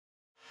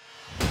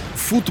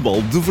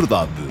Futebol de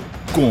Verdade,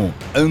 com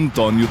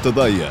António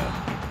Tadeia.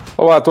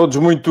 Olá a todos,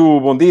 muito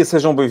bom dia,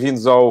 sejam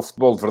bem-vindos ao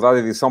Futebol de Verdade,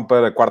 edição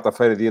para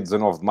quarta-feira, dia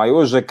 19 de maio.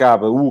 Hoje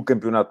acaba o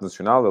Campeonato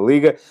Nacional, a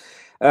Liga.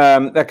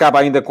 Acaba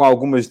ainda com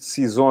algumas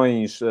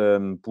decisões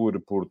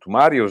por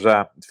tomar, eu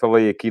já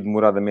falei aqui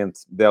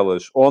demoradamente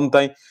delas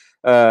ontem.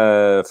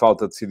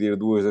 Falta decidir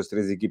duas das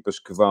três equipas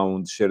que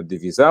vão descer de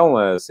divisão,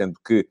 sendo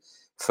que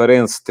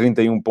Farense,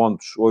 31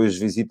 pontos, hoje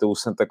visita o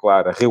Santa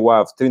Clara. Rio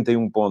Ave,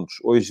 31 pontos,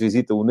 hoje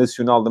visita o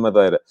Nacional da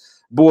Madeira.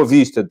 Boa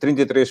Vista,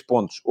 33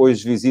 pontos,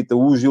 hoje visita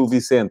o Gil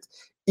Vicente.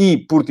 E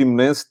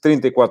Portimonense,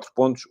 34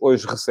 pontos,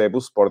 hoje recebe o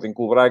Sporting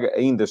Clube Braga.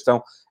 Ainda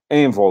estão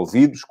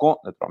envolvidos com,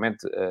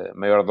 naturalmente, a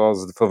maior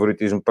dose de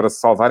favoritismo para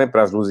se salvarem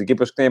para as duas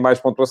equipas que têm mais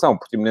pontuação,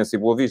 Portimonense e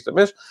Boa Vista.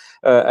 Mas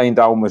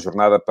ainda há uma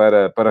jornada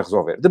para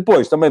resolver.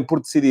 Depois, também por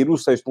decidir o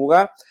sexto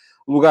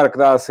lugar que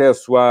dá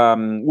acesso à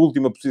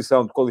última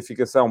posição de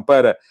qualificação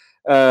para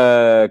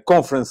a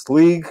Conference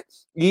League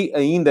e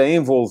ainda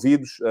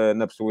envolvidos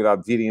na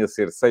possibilidade de virem a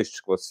ser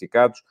sextos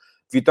classificados.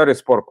 Vitória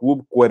Sport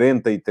Clube,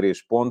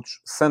 43 pontos.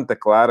 Santa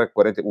Clara,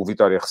 o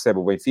Vitória recebe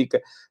o Benfica.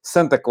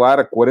 Santa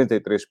Clara,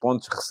 43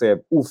 pontos,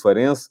 recebe o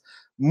Farense.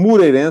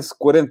 Moreirense,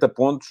 40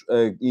 pontos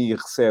e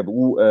recebe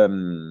o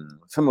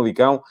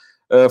Famalicão.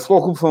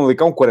 Futebol Clube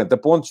Famalicão, 40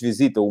 pontos,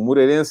 visita o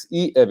Moreirense.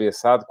 E a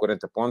Bessade,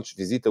 40 pontos,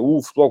 visita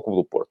o Futebol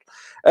Clube do Porto.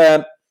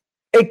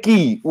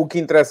 Aqui, o que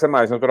interessa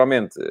mais,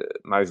 naturalmente,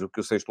 mais do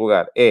que o sexto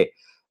lugar, é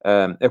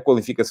a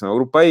qualificação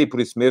europeia, e por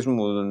isso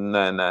mesmo,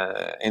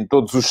 em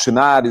todos os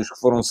cenários que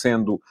foram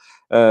sendo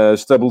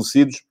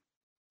estabelecidos,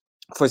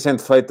 foi sendo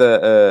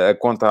feita a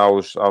conta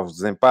aos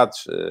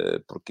desempates,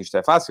 porque isto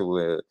é fácil.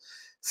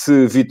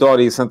 Se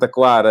Vitória e Santa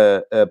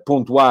Clara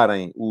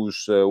pontuarem,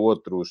 os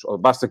outros,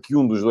 basta que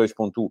um dos dois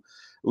pontue,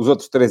 as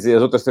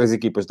outras três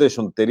equipas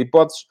deixam de ter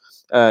hipóteses,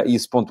 e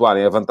se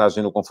pontuarem, a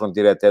vantagem no confronto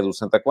direto é do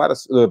Santa Clara,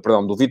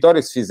 do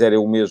Vitória, se fizerem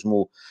o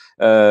mesmo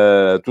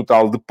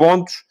total de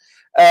pontos.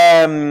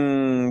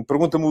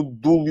 Pergunta-me o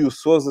Dúlio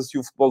Souza se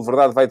o Futebol de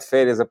Verdade vai de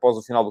férias após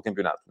o final do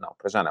campeonato. Não,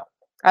 para já não.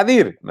 Há de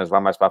ir, mas lá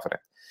mais para a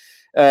frente.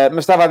 Mas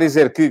estava a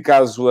dizer que,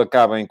 caso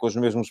acabem com os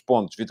mesmos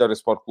pontos, Vitória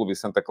Sport Clube e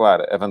Santa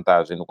Clara, a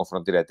vantagem no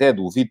confronto direto é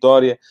do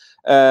Vitória.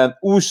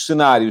 Os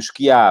cenários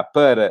que há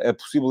para a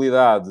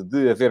possibilidade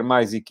de haver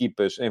mais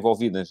equipas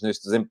envolvidas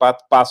neste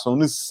desempate passam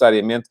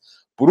necessariamente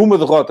por uma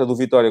derrota do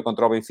Vitória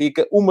contra o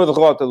Benfica, uma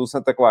derrota do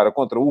Santa Clara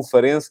contra o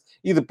Farense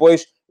e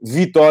depois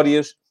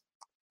vitórias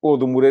ou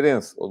do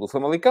Moreirense ou do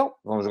Famalicão.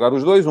 Vão jogar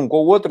os dois, um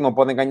com o outro, não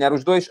podem ganhar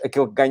os dois.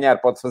 Aquele que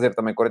ganhar pode fazer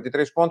também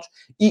 43 pontos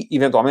e,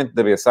 eventualmente,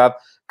 da Bessade,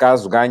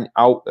 caso ganhe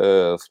ao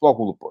Futebol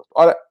Clube do Porto.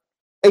 Ora,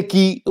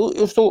 aqui,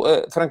 eu estou,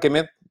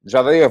 francamente,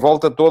 já dei a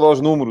volta toda aos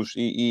números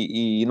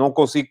e não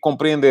consigo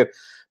compreender.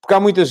 Porque há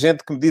muita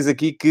gente que me diz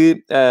aqui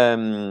que,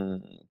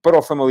 para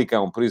o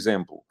Famalicão, por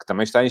exemplo, que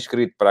também está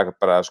inscrito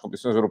para as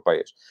competições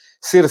europeias,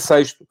 ser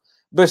sexto,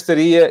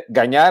 bastaria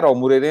ganhar ao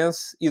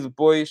Moreirense e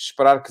depois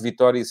esperar que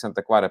Vitória e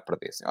Santa Clara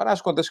perdessem. Ora,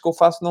 as contas que eu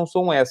faço não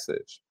são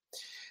essas.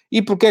 E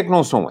porquê é que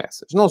não são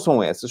essas? Não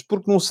são essas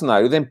porque num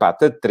cenário de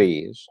empate a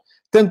 3,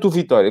 tanto o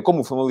Vitória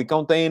como o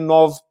Famalicão têm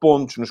 9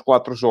 pontos nos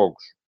 4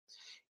 jogos.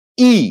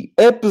 E,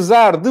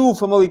 apesar de o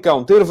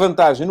Famalicão ter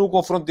vantagem no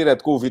confronto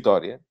direto com o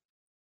Vitória,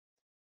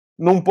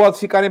 não pode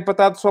ficar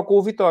empatado só com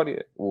o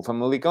Vitória. O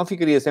Famalicão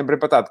ficaria sempre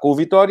empatado com o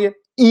Vitória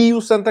e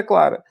o Santa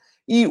Clara.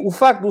 E o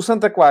facto do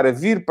Santa Clara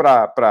vir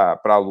para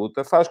a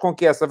luta faz com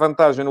que essa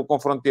vantagem no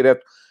confronto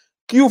direto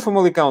que o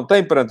Famalicão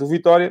tem perante o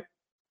Vitória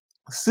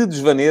se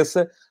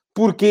desvaneça.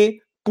 Porquê?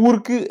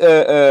 Porque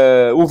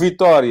o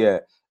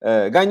Vitória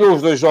ganhou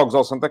os dois jogos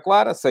ao Santa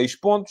Clara, 6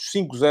 pontos,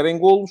 5-0 em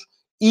golos,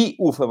 e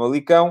o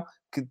Famalicão,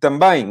 que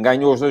também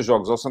ganhou os dois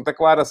jogos ao Santa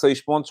Clara,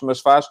 6 pontos, mas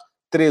faz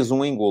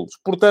 3-1 em golos.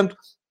 Portanto,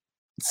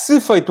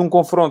 se feito um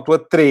confronto a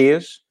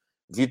 3...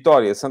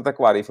 Vitória, Santa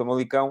Clara e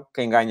Famalicão,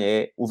 quem ganha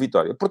é o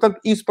Vitória. Portanto,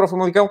 isso para o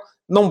Famalicão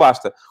não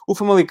basta. O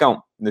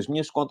Famalicão, nas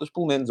minhas contas,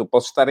 pelo menos, eu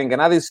posso estar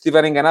enganado, e se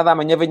estiver enganado,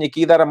 amanhã venho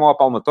aqui dar a mão à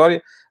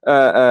palmatória.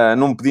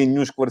 Não pedi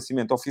nenhum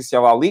esclarecimento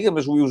oficial à Liga,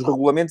 mas li os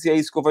regulamentos e é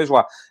isso que eu vejo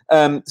lá.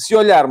 Se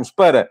olharmos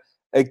para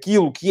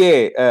aquilo que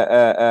é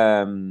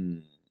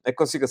a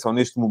classificação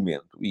neste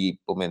momento, e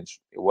pelo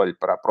menos eu olho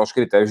para os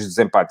critérios de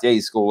desempate, e é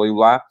isso que eu leio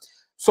lá,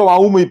 só há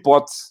uma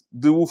hipótese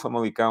de o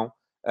Famalicão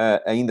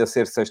ainda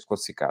ser sexto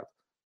classificado.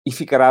 E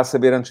ficará a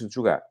saber antes de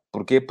jogar.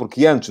 Porquê?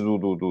 Porque antes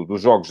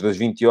dos jogos das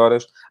 20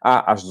 horas,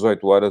 há às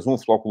 18 horas um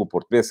Futebol Clube do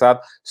Porto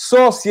Bessade.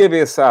 Só se a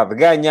Bessade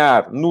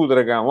ganhar no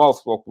Dragão ao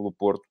Futebol Clube do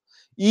Porto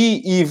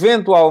e,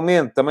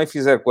 eventualmente, também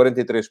fizer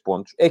 43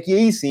 pontos, é que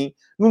aí sim,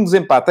 num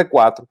desempate a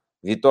 4,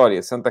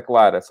 Vitória, Santa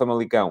Clara,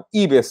 Famalicão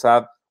e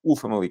Bessade, o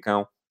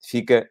Famalicão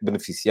fica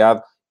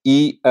beneficiado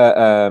e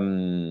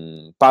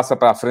passa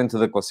para a frente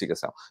da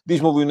classificação.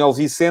 Diz-me o Lionel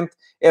Vicente,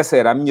 essa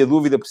era a minha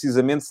dúvida,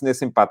 precisamente, se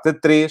nesse empate a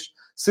 3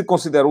 se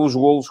consideram os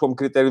golos como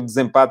critério de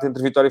desempate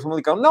entre Vitória e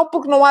Famalicão. Não,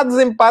 porque não há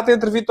desempate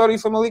entre Vitória e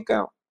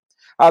Famalicão.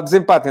 Há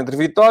desempate entre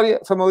Vitória,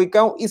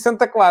 Famalicão e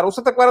Santa Clara. O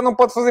Santa Clara não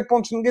pode fazer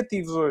pontos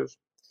negativos hoje.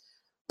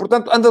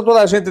 Portanto, anda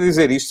toda a gente a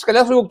dizer isto. Se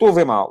calhar sou eu que estou a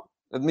ver mal.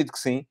 Admito que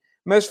sim.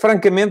 mas,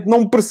 francamente,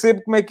 não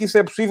percebo como é que isso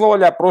é possível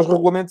olhar para os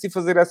regulamentos e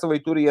fazer essa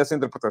leitura e essa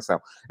interpretação.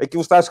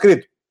 Aquilo está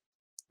escrito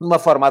de uma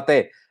forma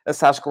até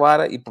assaz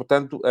clara e,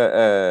 portanto,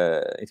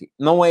 enfim,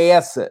 não é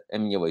essa a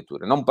minha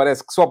leitura. Não me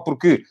parece que só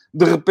porque,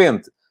 de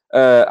repente,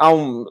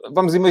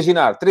 vamos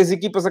imaginar, 3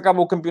 equipas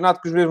acabam o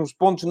campeonato com os mesmos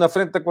pontos na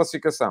frente da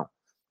classificação.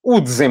 O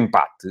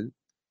desempate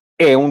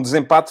é um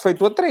desempate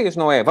feito a 3,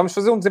 não é? Vamos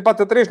fazer um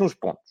desempate a 3 nos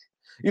pontos.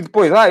 E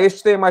depois,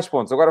 estes têm mais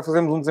pontos. Agora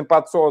fazemos um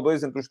desempate só a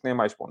 2 entre os que têm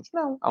mais pontos.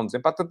 Não, há um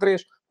desempate a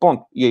 3,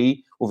 ponto. E aí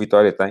o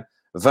Vitória tem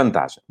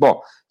vantagem.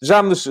 Bom,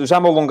 já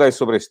me alonguei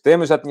sobre este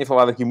tema, já tinha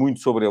falado aqui muito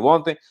sobre ele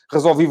ontem.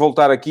 Resolvi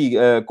voltar aqui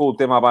com o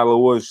tema à baila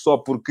hoje, só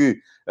porque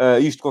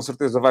isto com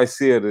certeza vai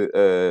ser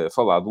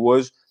falado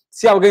hoje.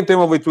 Se alguém tem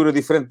uma leitura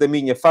diferente da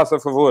minha, faça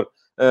favor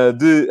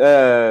de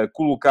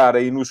colocar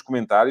aí nos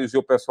comentários.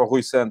 Eu peço ao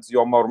Rui Santos e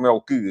ao Mauro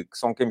Melo, que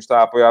são quem me está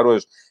a apoiar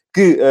hoje,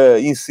 que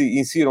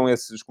insiram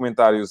esses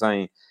comentários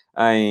em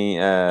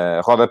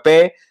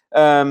rodapé.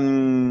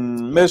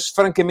 Mas,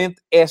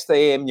 francamente, esta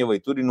é a minha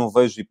leitura e não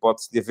vejo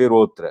hipótese de haver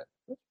outra.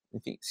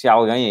 Enfim, se há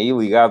alguém aí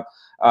ligado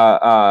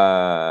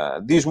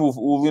diz-me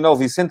o Lionel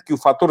Vicente que o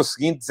fator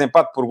seguinte,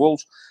 desempate por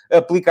golos,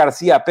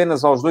 aplicar-se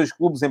apenas aos 2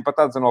 clubes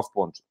empatados a 9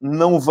 pontos.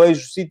 Não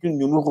vejo sítio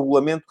nenhum no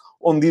regulamento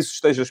onde isso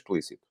esteja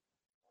explícito.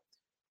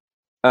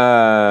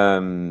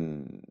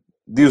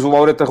 Diz o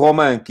Laureta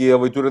Roman que a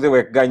leitura dele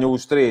é que ganhou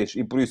os 3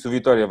 e por isso o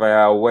Vitória vai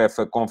à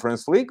UEFA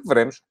Conference League.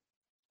 Veremos.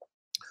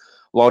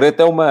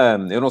 Laureta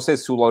eu não sei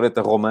se o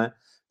Laureta Roman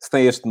se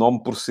tem este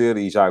nome por ser,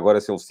 e já agora,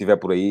 se ele estiver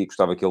por aí,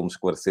 gostava que ele me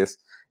esclarecesse,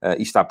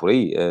 e está por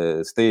aí,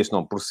 se tem este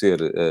nome por ser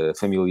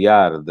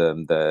familiar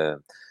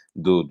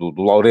do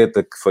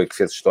Laureta, que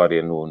fez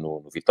história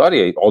no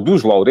Vitória, ou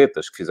dos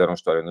Lauretas que fizeram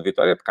história no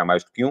Vitória, porque há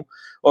mais do que um,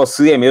 ou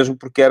se é mesmo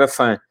porque era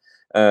fã.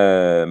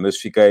 Mas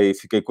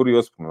fiquei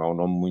curioso, porque não é um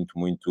nome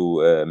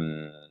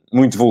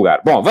muito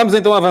vulgar. Bom, vamos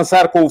então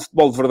avançar com o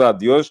futebol de verdade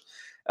de hoje.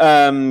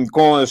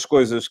 Com as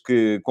coisas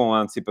com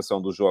a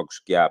antecipação dos jogos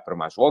que há para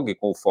mais logo e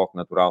com o foco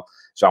natural.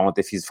 Já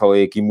ontem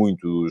falei aqui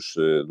muito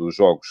dos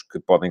jogos que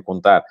podem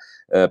contar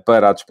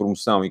para a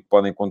despromoção e que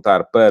podem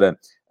contar para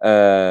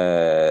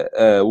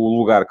o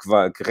lugar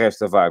que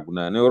resta vago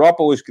na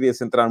Europa. Hoje queria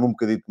centrar-me um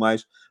bocadinho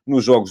mais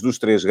nos jogos dos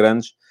 3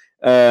 grandes,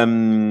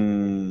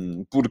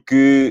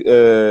 porque,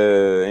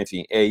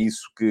 enfim, é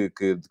isso de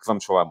que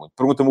vamos falar muito.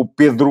 Pergunta-me o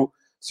Pedro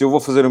se eu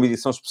vou fazer uma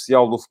edição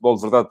especial do futebol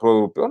de verdade para o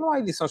europeu. Não há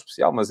edição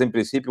especial, mas em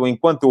princípio,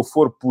 enquanto eu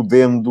for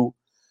podendo,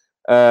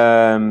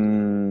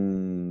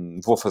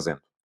 vou fazendo.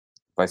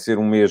 Vai ser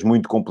um mês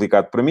muito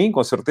complicado para mim,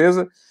 com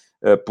certeza,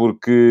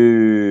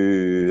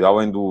 porque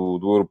além do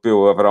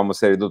europeu haverá uma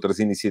série de outras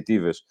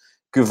iniciativas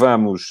que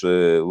vamos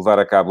levar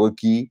a cabo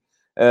aqui,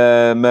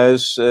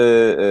 mas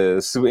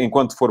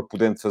enquanto for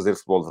podendo fazer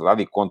futebol de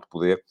verdade e quanto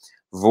poder,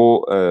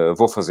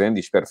 vou fazendo e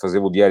espero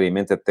fazê-lo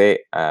diariamente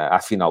até à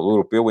final do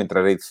europeu.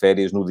 Entrarei de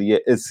férias no dia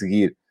a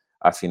seguir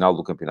à final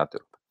do Campeonato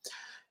Europeu.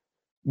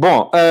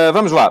 Bom,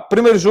 vamos lá.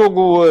 Primeiro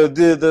jogo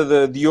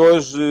de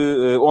hoje.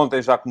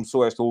 Ontem já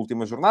começou esta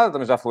última jornada,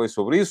 também já falei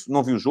sobre isso.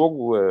 Não vi o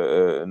jogo,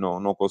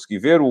 não consegui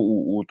ver.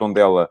 O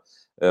Tondela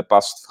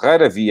Passos de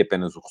Ferreira, vi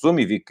apenas o resumo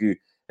e vi que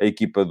a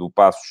equipa do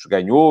Passos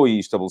ganhou e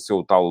estabeleceu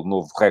o tal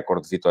novo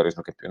recorde de vitórias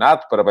no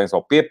campeonato. Parabéns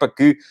ao Pepa,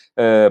 que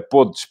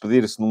pôde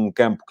despedir-se num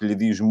campo que lhe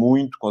diz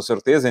muito, com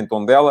certeza, em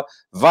Tondela.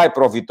 Vai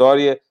para o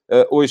Vitória.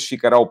 Hoje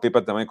ficará o Pepa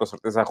também, com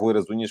certeza, a roer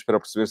as unhas para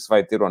perceber se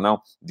vai ter ou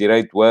não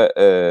direito a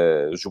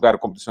jogar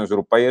competições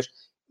europeias.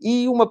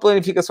 E uma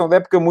planificação de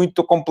época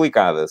muito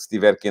complicada, se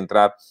tiver que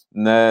entrar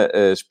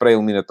nas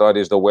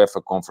pré-eliminatórias da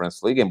UEFA Conference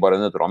League, embora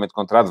naturalmente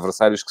contra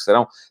adversários que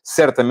serão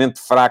certamente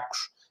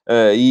fracos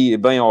e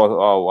bem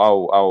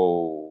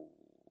ao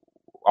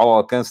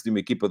alcance de uma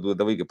equipa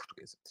da Liga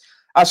Portuguesa.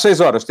 Às 6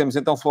 horas temos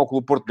então o Futebol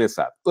Clube Porto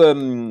Bessade.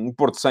 Um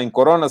Porto sem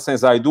Corona, sem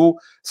Zaidu,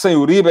 sem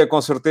Uribe, com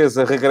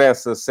certeza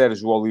regressa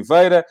Sérgio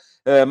Oliveira.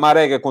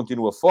 Marega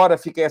continua fora.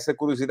 Fica essa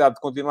curiosidade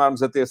de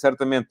continuarmos a ter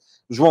certamente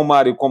João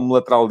Mário como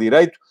lateral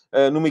direito,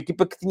 numa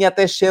equipa que tinha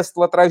até excesso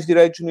de laterais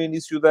direitos no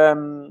início da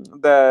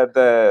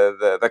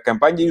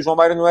campanha, e o João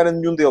Mário não era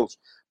nenhum deles,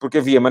 porque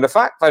havia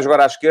Manafá, que vai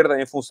jogar à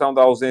esquerda em função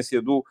da ausência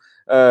do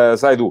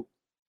Zaidu.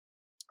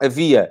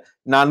 Havia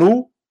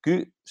Nanu,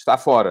 que está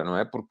fora, não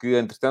é? Porque,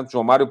 entretanto,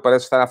 João Mário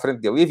parece estar à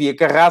frente dele. E havia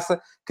Carraça,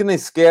 que nem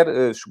sequer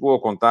chegou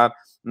a contar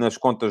nas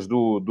contas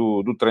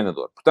do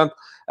treinador. Portanto,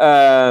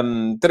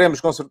 teremos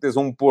com certeza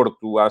um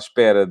Porto à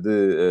espera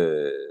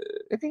de...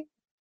 enfim,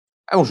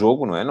 é um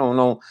jogo, não é?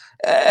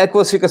 A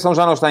classificação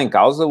já não está em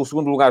causa, o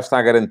segundo lugar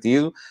está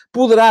garantido.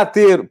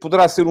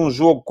 Poderá ser um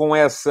jogo com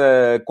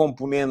essa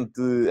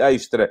componente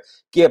extra,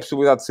 que é a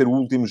possibilidade de ser o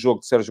último jogo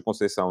de Sérgio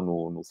Conceição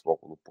no Futebol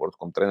Clube do Porto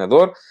como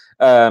treinador.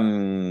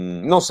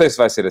 Não sei se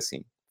vai ser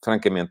assim,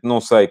 francamente. Não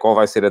sei qual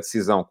vai ser a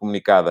decisão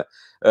comunicada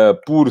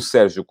por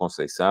Sérgio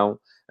Conceição.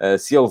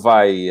 Se ele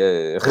vai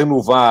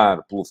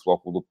renovar pelo Futebol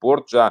Clube do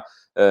Porto. Já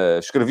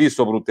escrevi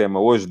sobre o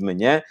tema hoje de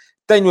manhã.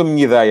 Tenho a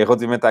minha ideia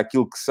relativamente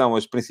àquilo que são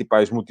as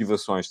principais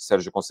motivações de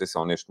Sérgio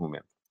Conceição neste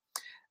momento.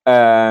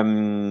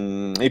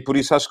 E por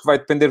isso acho que vai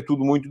depender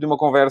tudo muito de uma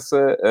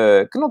conversa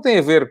que não tem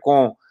a ver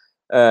com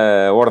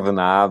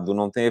ordenado,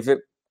 não tem a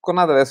ver com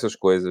nada dessas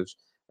coisas.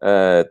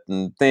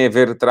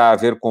 Terá a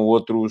ver com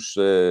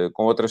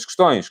outras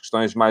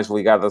questões mais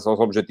ligadas aos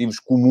objetivos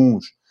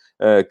comuns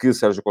que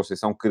Sérgio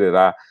Conceição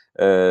quererá,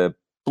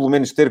 pelo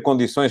menos, ter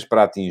condições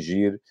para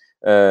atingir,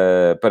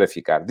 para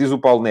ficar. Diz o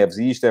Paulo Neves,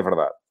 e isto é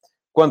verdade: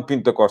 quando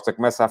Pinto da Costa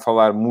começa a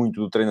falar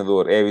muito do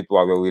treinador, é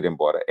habitual ele ir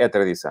embora. É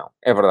tradição.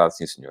 É verdade,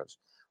 sim, senhores.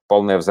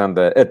 Paulo Neves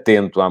anda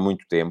atento há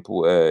muito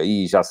tempo,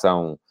 e já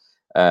são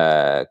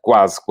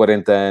quase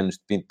 40 anos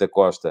de Pinto da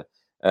Costa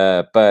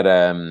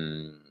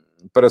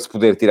para se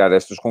poder tirar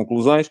estas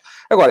conclusões.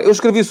 Agora, eu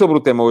escrevi sobre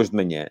o tema hoje de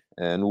manhã,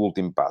 no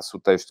último passo, o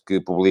texto que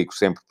publico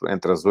sempre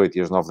entre as 8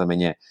 e as 9 da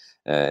manhã.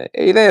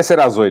 A ideia é ser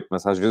às 8,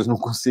 mas às vezes não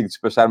consigo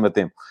despachar-me a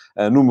tempo.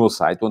 No meu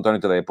site, o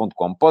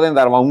antoniotadeia.com, podem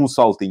dar lá um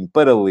saltinho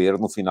para ler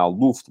no final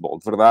do Futebol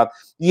de Verdade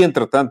e,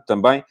 entretanto,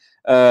 também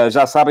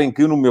já sabem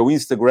que no meu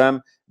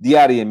Instagram,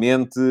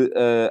 diariamente,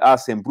 há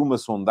sempre uma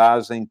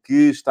sondagem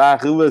que está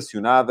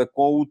relacionada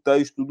com o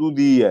texto do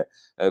dia,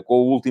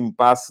 com o último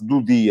passe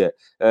do dia.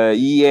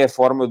 E é a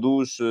forma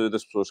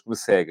das pessoas que me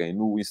seguem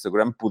no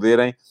Instagram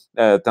poderem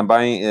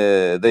também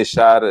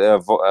deixar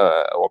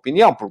a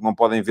opinião, porque não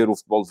podem ver o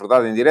Futebol de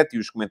Verdade em direto e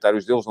os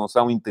comentários deles não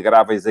são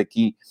integráveis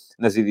aqui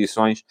nas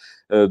edições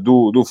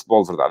do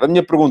Futebol de Verdade. A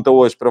minha pergunta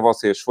hoje para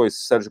vocês foi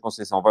se Sérgio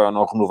Conceição vai ou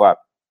não renovar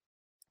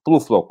pelo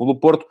Futebol Clube do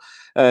Porto.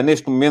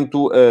 Neste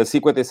momento,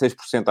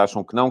 56%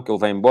 acham que não, que ele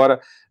vai embora,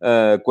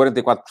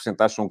 44%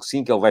 acham que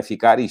sim, que ele vai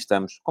ficar, e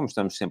estamos, como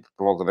estamos sempre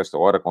por volta desta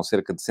hora, com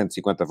cerca de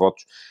 150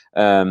 votos.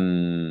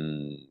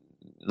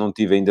 Não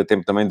tive ainda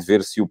tempo também de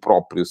ver se o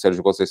próprio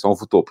Sérgio Conceição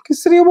votou, porque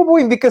isso seria uma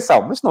boa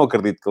indicação, mas não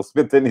acredito que ele se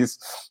meta nisso.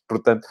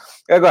 Portanto,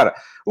 agora,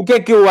 o que é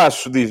que eu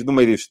acho no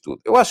meio disto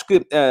tudo? Eu acho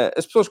que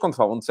as pessoas, quando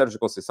falam de Sérgio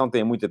Conceição,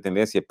 têm muita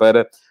tendência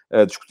para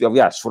discutir.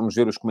 Aliás, se formos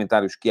ver os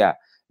comentários que há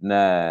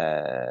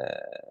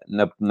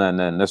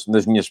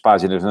nas minhas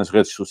páginas, nas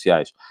redes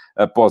sociais,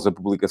 após a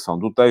publicação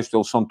do texto,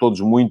 eles são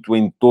todos muito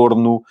em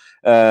torno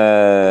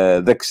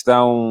da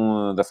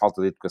questão da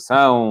falta de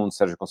educação, de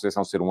Sérgio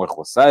Conceição ser um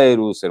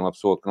arruaceiro, ser uma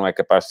pessoa que não é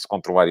capaz de se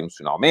controlar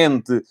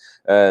emocionalmente,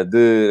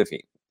 enfim,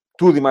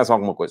 tudo e mais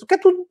alguma coisa. O que é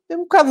tudo é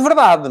um bocado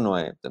verdade, não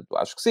é? Portanto,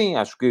 acho que sim,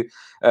 acho que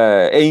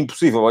é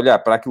impossível olhar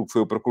para aquilo que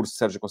foi o percurso de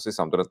Sérgio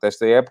Conceição durante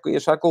esta época e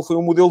achar que ele foi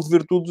um modelo de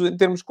virtudes em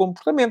termos de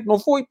comportamento. Não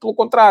foi, pelo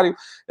contrário.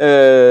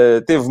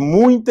 Teve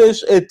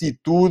muitas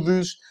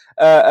atitudes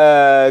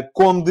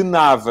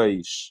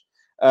condenáveis.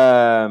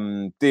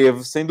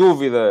 Teve, sem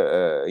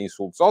dúvida,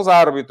 insultos aos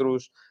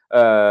árbitros,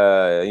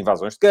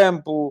 invasões de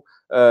campo,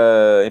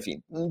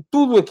 enfim,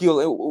 tudo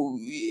aquilo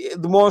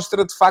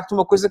demonstra, de facto,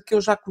 uma coisa que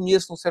eu já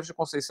conheço no Sérgio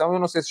Conceição. Eu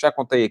não sei se já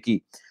contei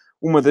aqui.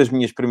 Uma das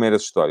minhas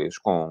primeiras histórias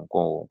com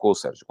o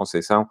Sérgio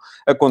Conceição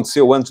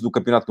aconteceu antes do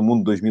Campeonato do Mundo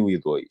de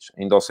 2002.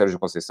 Ainda o Sérgio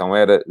Conceição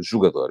era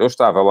jogador. Eu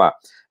estava lá,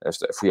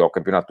 fui ao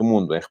Campeonato do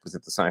Mundo em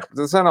representação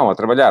não, a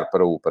trabalhar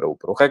para o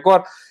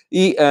Record,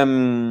 e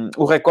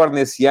o Record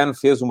nesse ano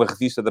fez uma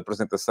revista de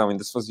apresentação,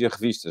 ainda se fazia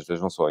revistas,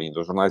 vejam só, ainda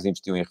os jornais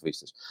investiam em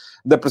revistas,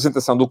 de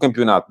apresentação do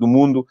Campeonato do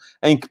Mundo,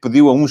 em que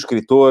pediu a um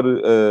escritor,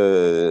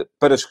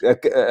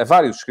 a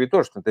vários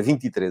escritores, portanto a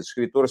 23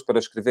 escritores, para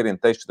escreverem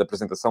textos de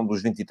apresentação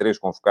dos 23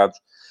 convocados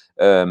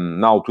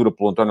na altura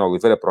pelo António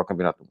Oliveira para o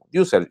Campeonato do Mundo.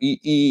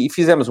 E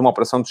fizemos uma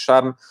operação de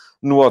charme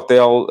no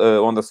hotel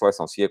onde a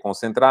seleção se ia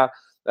concentrar,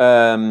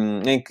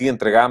 em que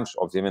entregámos,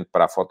 obviamente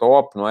para a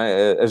foto-op, não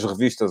é? As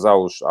revistas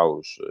aos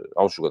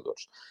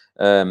jogadores.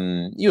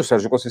 E o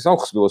Sérgio Conceição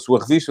recebeu a sua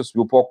revista,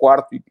 subiu para o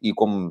quarto e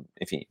como,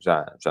 enfim,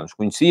 já nos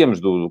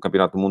conhecíamos do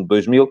Campeonato do Mundo de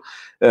 2000,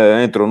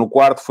 entrou no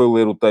quarto, foi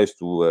ler o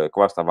texto que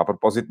lá estava a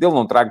propósito dele,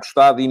 não terá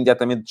gostado, e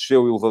imediatamente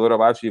desceu o elevador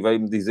abaixo e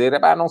veio-me dizer,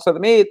 não se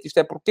admite, isto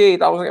é porquê, e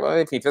tal,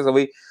 enfim, fez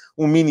ali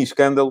um mini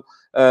escândalo,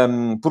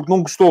 porque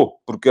não gostou,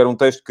 porque era um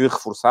texto que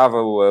reforçava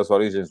as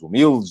origens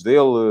humildes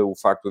dele, o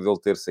facto dele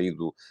ter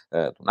saído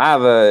do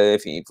nada,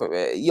 enfim,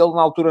 e ele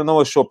na altura não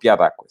achou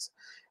piada à coisa.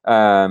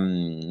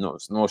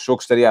 Não achou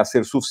que estaria a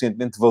ser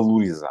suficientemente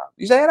valorizado.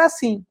 E já era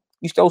assim.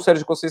 Isto é o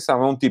Sérgio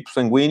Conceição. É um tipo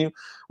sanguíneo,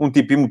 um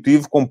tipo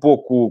emotivo, com um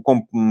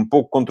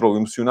pouco controle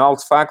emocional,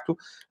 de facto,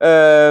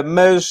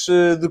 mas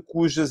de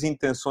cujas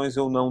intenções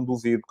eu não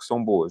duvido que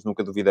são boas.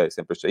 Nunca duvidei,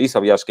 sempre achei isso.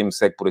 Aliás, quem me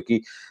segue por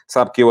aqui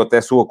sabe que eu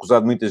até sou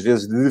acusado muitas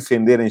vezes de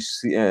defender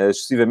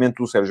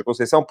excessivamente o Sérgio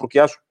Conceição, porque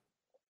acho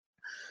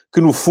que,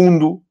 no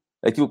fundo,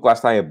 aquilo que lá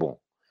está é bom.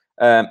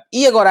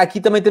 E agora,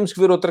 aqui também temos que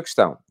ver outra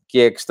questão, que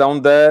é a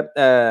questão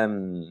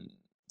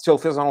se ele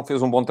fez ou não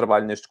fez um bom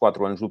trabalho nestes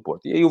 4 anos do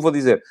Porto. E aí eu vou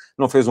dizer,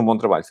 não fez um bom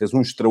trabalho, fez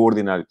um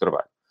extraordinário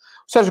trabalho.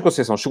 O Sérgio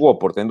Conceição chegou ao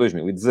Porto em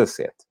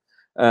 2017,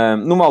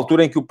 numa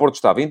altura em que o Porto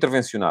estava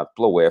intervencionado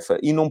pela UEFA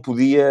e não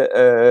podia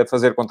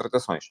fazer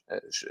contratações.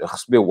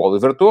 Recebeu o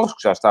Oliver Torres,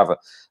 que já estava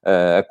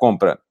a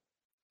compra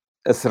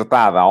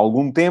acertada há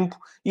algum tempo,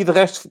 e de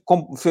resto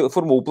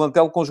formou o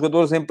plantel com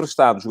jogadores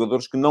emprestados,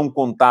 jogadores que não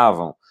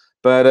contavam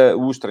para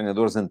os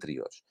treinadores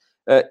anteriores.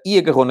 E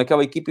agarrou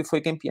naquela equipa e foi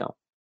campeão.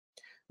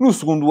 No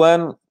segundo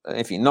ano,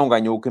 enfim, não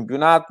ganhou o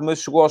campeonato, mas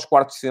chegou aos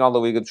quartos de final da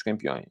Liga dos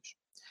Campeões.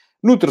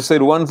 No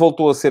terceiro ano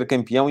voltou a ser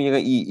campeão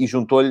e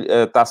juntou-lhe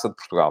a Taça de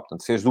Portugal.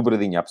 Portanto, fez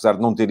dobradinha, apesar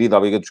de não ter ido à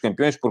Liga dos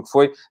Campeões, porque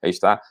aí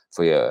está,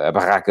 foi a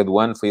barraca do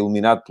ano, foi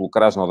eliminado pelo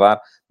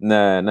Krasnodar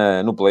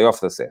no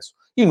play-off de acesso.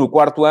 E no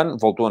quarto ano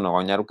voltou a não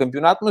ganhar o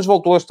campeonato, mas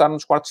voltou a estar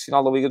nos quartos de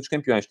final da Liga dos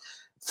Campeões.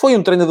 Foi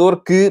um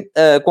treinador que,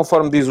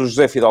 conforme diz o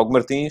José Fidalgo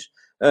Martins,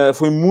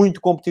 foi muito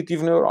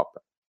competitivo na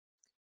Europa.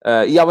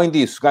 E, além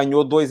disso,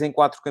 ganhou 2 em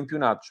 4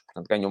 campeonatos.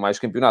 Portanto, ganhou mais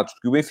campeonatos do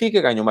que o Benfica,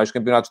 ganhou mais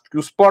campeonatos do que o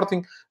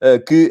Sporting,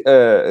 que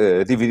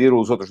dividiram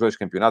os outros 2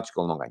 campeonatos que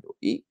ele não ganhou.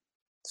 E,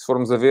 se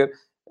formos a ver,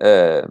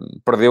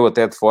 perdeu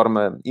até de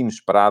forma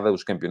inesperada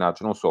os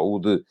campeonatos, não só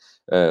o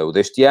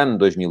deste ano,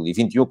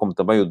 2021, como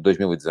também o de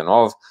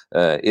 2019.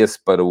 Esse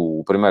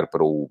o primeiro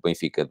para o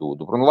Benfica do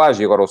Bruno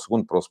Lage e agora o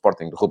segundo para o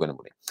Sporting do Ruben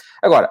Amorim.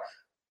 Agora,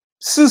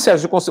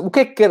 o que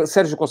é que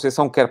Sérgio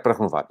Conceição quer para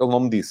renovar? Ele não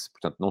me disse,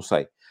 portanto, não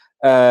sei.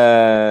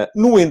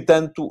 No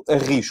entanto,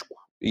 arrisco,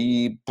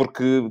 e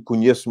porque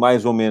conheço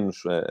mais ou menos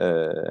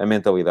a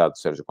mentalidade de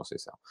Sérgio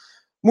Conceição.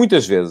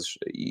 Muitas vezes,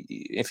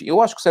 enfim,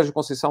 eu acho que Sérgio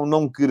Conceição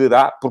não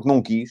quererá, porque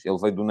não quis, ele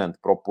veio do Nantes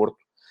para o Porto,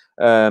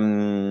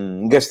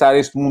 gastar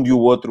este mundo e o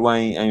outro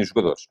em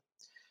jogadores.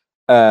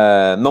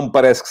 Não me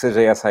parece que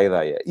seja essa a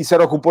ideia. Isso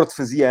era o que o Porto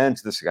fazia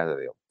antes da chegada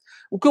dele.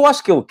 O que eu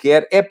acho que ele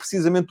quer é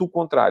precisamente o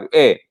contrário.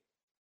 É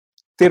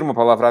ter uma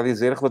palavra a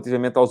dizer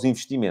relativamente aos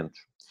investimentos.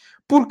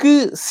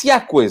 Porque se há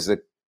coisa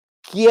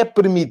que é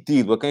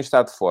permitido a quem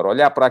está de fora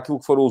olhar para aquilo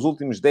que foram os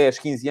últimos 10,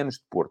 15 anos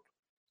de Porto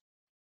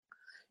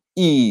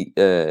e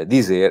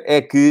dizer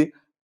é que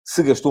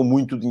se gastou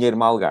muito dinheiro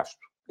mal gasto.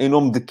 Em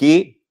nome de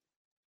quê?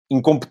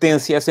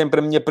 Incompetência é sempre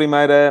a minha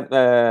primeira...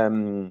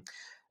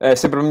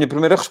 sempre a minha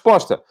primeira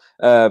resposta.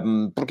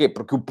 Porquê?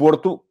 Porque o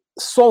Porto,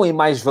 só em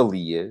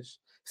mais-valias,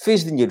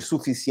 fez dinheiro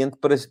suficiente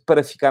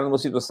para ficar numa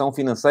situação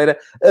financeira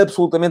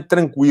absolutamente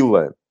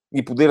tranquila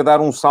e poder dar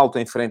um salto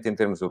em frente em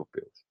termos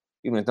europeus.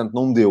 E, no entanto,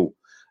 não deu.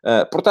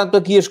 Portanto,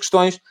 aqui as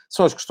questões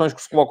são as questões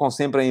que se colocam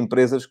sempre em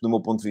empresas que, do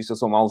meu ponto de vista,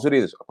 são mal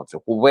geridas.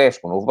 Aconteceu com o BES,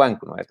 com o Novo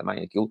Banco, não é?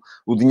 Também aquilo,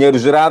 o dinheiro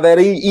gerado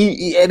era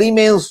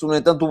imenso, no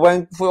entanto, o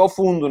banco foi ao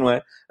fundo, não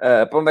é?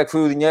 Para onde é que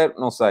foi o dinheiro?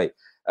 Não sei.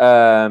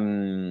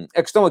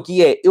 A questão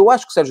aqui é, eu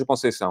acho que Sérgio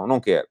Conceição não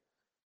quer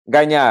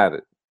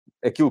ganhar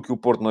aquilo que o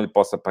Porto não lhe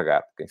possa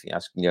pagar, porque, enfim,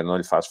 acho que dinheiro não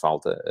lhe faz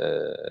falta,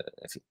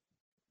 enfim,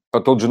 para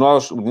todos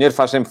nós, o dinheiro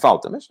faz sempre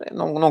falta, mas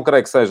não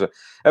creio que seja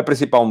a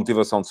principal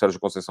motivação de Sérgio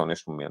Conceição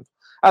neste momento.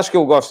 Acho que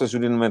ele gosta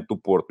genuinamente do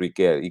Porto e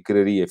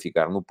quereria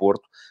ficar no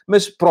Porto,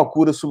 mas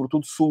procura,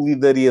 sobretudo,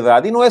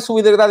 solidariedade. E não é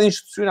solidariedade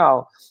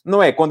institucional.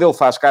 Não é quando ele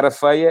faz cara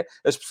feia,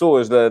 as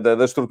pessoas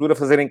da estrutura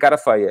fazerem cara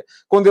feia.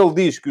 Quando ele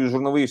diz que os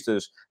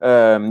jornalistas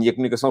e a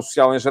comunicação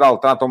social em geral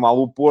tratam mal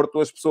o Porto,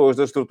 as pessoas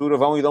da estrutura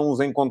vão e dão uns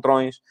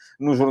encontrões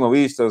nos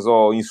jornalistas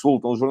ou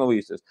insultam os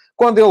jornalistas.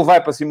 Quando ele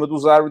vai para cima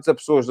dos árbitros, as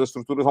pessoas da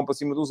estrutura vão para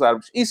cima dos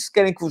árbitros. Isso, se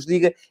querem que vos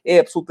diga, é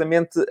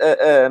absolutamente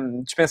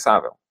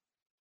dispensável.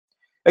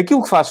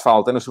 Aquilo que faz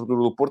falta na estrutura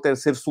do Porto é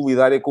ser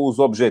solidária com os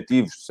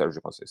objetivos de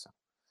Sérgio Conceição.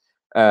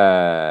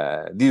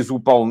 Diz o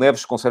Paulo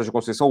Neves, com Sérgio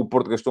Conceição, o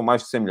Porto gastou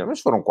mais de 100 milhões. Mas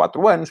foram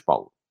 4 anos,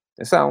 Paulo.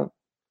 Atenção.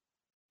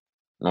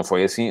 Não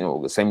foi assim.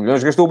 100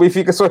 milhões gastou o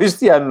Benfica só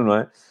este ano, não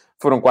é?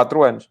 Foram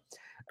 4 anos.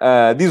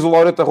 Diz o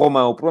Laureta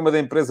Romão, o problema da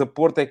empresa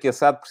Porto é que a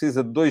SAD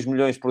precisa de 2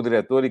 milhões por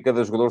diretor e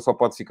cada jogador só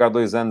pode ficar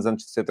 2 anos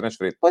antes de ser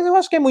transferido. Pois, eu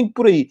acho que é muito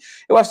por aí.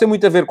 Eu acho que tem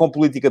muito a ver com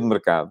política de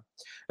mercado.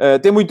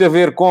 Tem muito a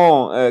ver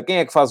com quem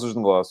é que faz os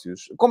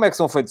negócios, como é que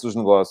são feitos os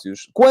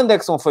negócios, quando é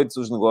que são feitos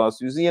os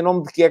negócios e em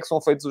nome de que é que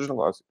são feitos os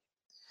negócios.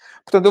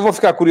 Portanto, eu vou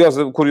ficar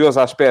curioso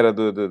à espera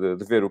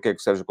de ver o que é que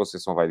o Sérgio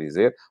Conceição vai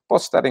dizer.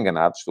 Posso estar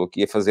enganado, estou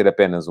aqui a fazer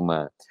apenas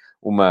uma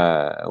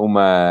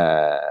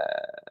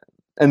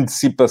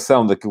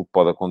antecipação daquilo que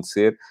pode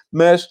acontecer,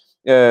 mas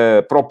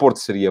para o Porto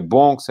seria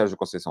bom que Sérgio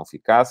Conceição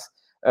ficasse.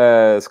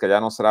 Se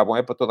calhar não será bom,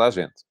 é para toda a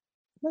gente.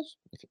 Mas,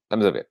 enfim,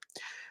 vamos a ver.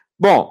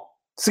 Bom,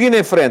 seguindo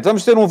em frente,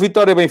 vamos ter um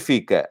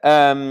Vitória-Benfica.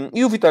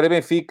 E o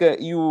Vitória-Benfica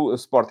e o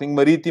Sporting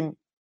Marítimo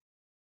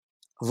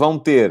vão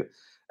ter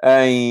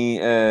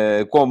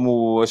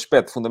como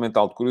aspecto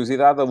fundamental de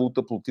curiosidade a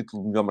luta pelo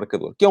título de melhor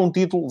marcador. Que é um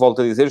título,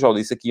 volto a dizer, já o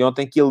disse aqui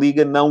ontem, que a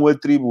Liga não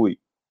atribui.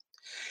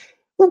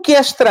 O que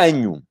é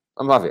estranho.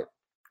 Vamos lá ver.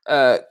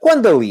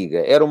 Quando a Liga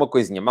era uma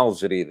coisinha mal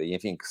gerida e,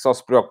 enfim, que só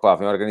se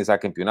preocupava em organizar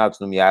campeonatos,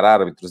 nomear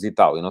árbitros e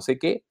tal, e não sei o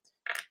quê,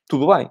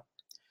 tudo bem.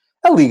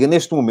 A Liga,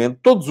 neste momento,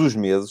 todos os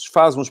meses,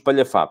 faz um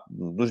espalhafato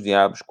dos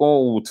diabos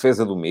com o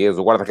defesa do mês,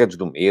 o guarda-redes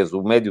do mês,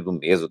 o médio do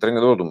mês, o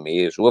treinador do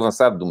mês, o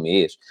avançado do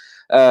mês.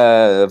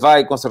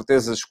 Vai, com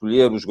certeza,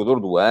 escolher o jogador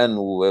do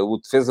ano, o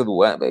defesa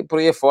do ano, e por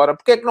aí afora.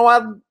 Porque é que não há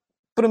de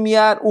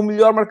premiar o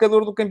melhor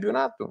marcador do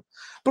campeonato?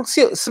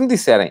 Porque se me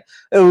disserem,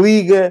 a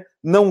Liga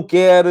não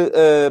quer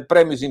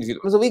prémios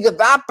individuais, mas a Liga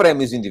dá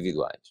prémios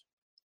individuais.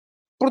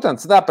 Portanto,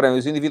 se dá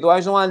prémios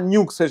individuais, não há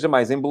nenhum que seja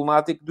mais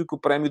emblemático do que o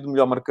prémio do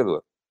melhor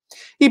marcador.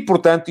 E,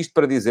 portanto, isto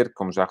para dizer,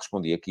 como já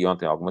respondi aqui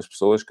ontem a algumas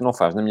pessoas, que não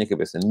faz na minha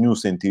cabeça nenhum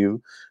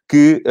sentido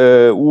que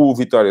o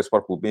Vitória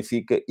Sport Clube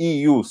Benfica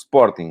e o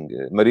Sporting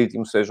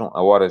Marítimo sejam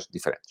a horas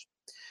diferentes.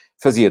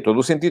 Fazia todo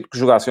o sentido que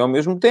jogassem ao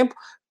mesmo tempo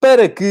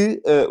para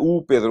que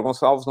o Pedro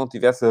Gonçalves não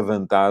tivesse a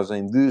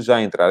vantagem de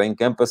já entrar em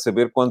campo a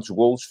saber quantos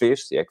golos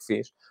fez, se é que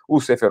fez, o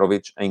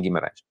Seferovic em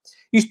Guimarães.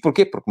 Isto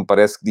porquê? Porque me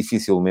parece que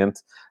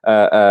dificilmente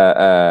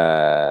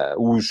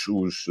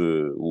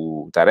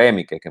o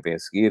Taremi, que é quem vem a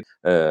seguir,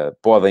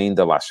 pode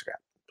ainda lá chegar.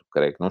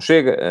 Creio que não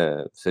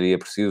chega. Seria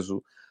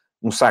preciso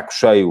um saco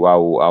cheio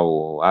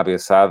ao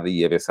Abeçado,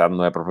 e a Abeçado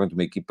não é propriamente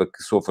uma equipa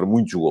que sofra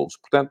muitos golos.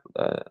 Portanto,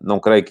 não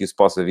creio que isso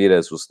possa vir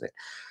a suceder.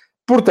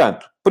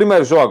 Portanto,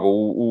 primeiro joga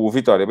o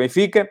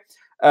Vitória-Benfica.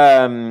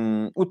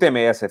 O tema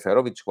é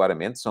Seferovic,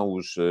 claramente. São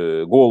os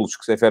golos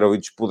que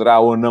Seferovic poderá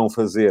ou não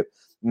fazer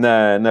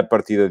na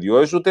partida de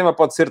hoje. O tema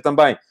pode ser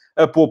também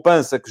a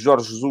poupança que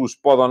Jorge Jesus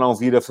pode ou não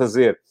vir a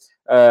fazer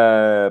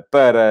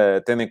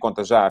para, tendo em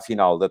conta já a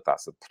final da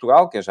Taça de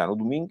Portugal, que é já no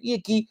domingo. E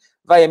aqui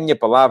vai a minha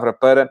palavra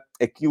para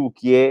aquilo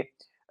que é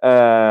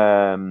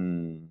a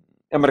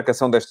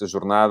marcação desta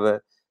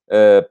jornada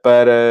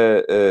para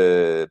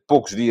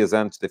poucos dias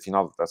antes da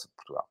final da Taça de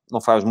Portugal. Não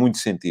faz muito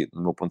sentido,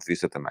 no meu ponto de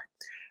vista também.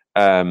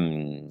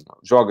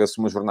 Joga-se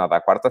uma jornada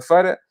à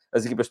quarta-feira,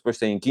 as equipas depois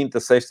têm quinta,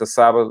 sexta,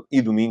 sábado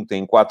e domingo,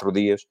 têm 4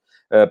 dias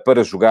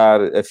para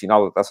jogar a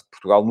final da Taça de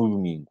Portugal no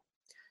domingo.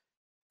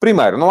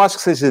 Primeiro, não acho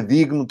que seja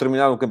digno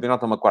terminar o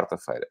campeonato a uma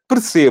quarta-feira.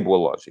 Percebo a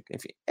lógica.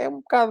 Enfim, é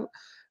um bocado...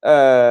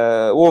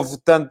 houve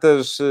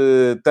tantas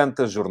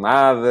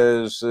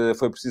jornadas,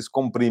 foi preciso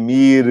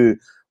comprimir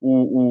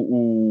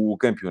o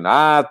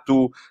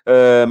campeonato,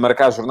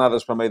 marcar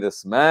jornadas para meio da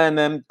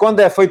semana. Quando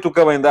é feito o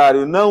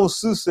calendário, não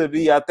se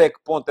sabia até que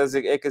ponto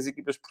é que as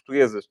equipas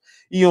portuguesas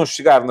iam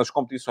chegar nas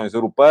competições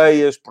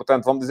europeias.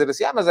 Portanto, vamos dizer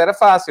assim, mas era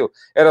fácil.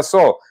 Era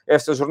só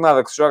esta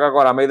jornada que se joga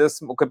agora à meio da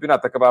semana. O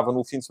campeonato acabava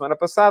no fim de semana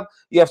passado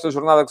e esta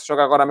jornada que se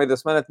joga agora à meio da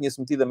semana tinha-se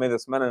metido a meio da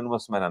semana numa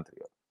semana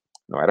anterior.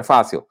 Não era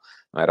fácil.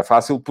 Não era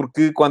fácil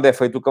porque, quando é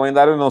feito o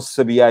calendário, não se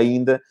sabia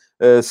ainda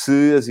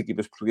se as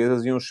equipas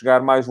portuguesas iam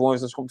chegar mais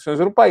longe nas competições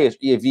europeias.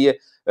 E havia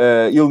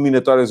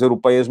eliminatórias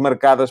europeias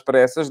marcadas para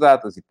essas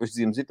datas. E depois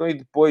dizíamos, então, e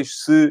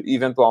depois, se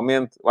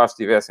eventualmente lá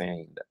estivessem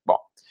ainda? Bom,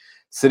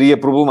 seria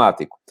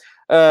problemático.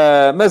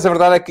 Mas a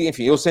verdade é que,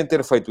 enfim, eu sem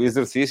ter feito o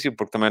exercício,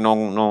 porque também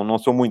não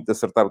sou muito de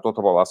acertar o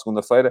totobola à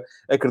segunda-feira,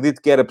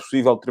 acredito que era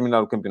possível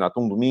terminar o campeonato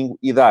um domingo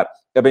e dar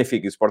a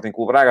Benfica e Sporting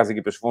Clube Braga, as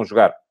equipas que vão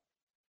jogar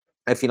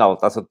a final da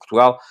Taça de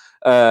Portugal,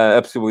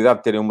 a possibilidade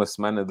de terem uma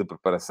semana de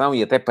preparação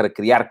e até para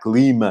criar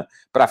clima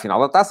para a final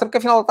da Taça, porque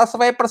a final da Taça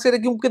vai aparecer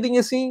aqui um bocadinho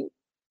assim,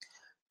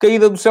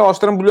 caída do céu aos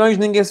trambolhões,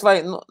 ninguém se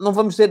vai... Não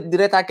vamos ter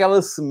direito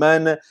àquela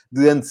semana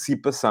de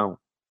antecipação,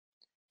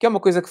 que é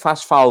uma coisa que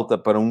faz falta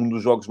para um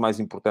dos jogos mais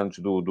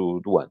importantes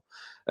do ano.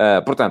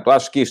 Portanto,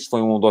 acho que este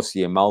foi um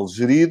dossiê mal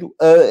gerido,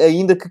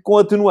 ainda que com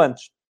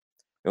atenuantes.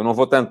 Eu não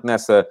vou tanto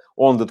nessa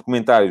onda de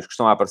comentários que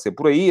estão a aparecer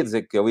por aí, a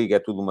dizer que a Liga é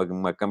tudo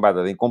uma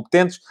cambada de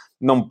incompetentes.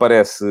 Não me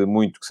parece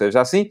muito que seja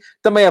assim.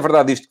 Também é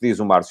verdade isto que diz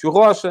o Márcio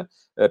Rocha.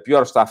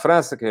 Pior está a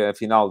França, que a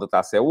final da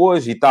Taça é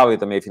hoje. Itália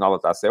também a final da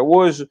Taça é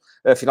hoje.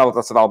 A final da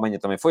Taça da Alemanha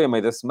também foi a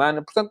meio da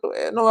semana. Portanto,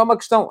 não é uma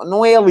questão...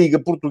 Não é a Liga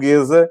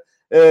Portuguesa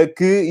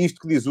que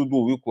isto que diz o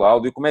Dúlio e o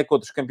Cláudio, como é que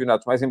outros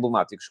campeonatos mais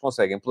emblemáticos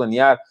conseguem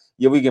planear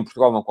e a Liga em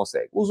Portugal não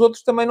consegue. Os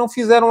outros também não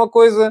fizeram a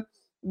coisa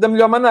da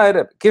melhor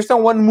maneira. Que este é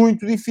um ano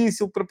muito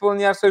difícil para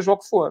planear, seja o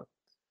que for.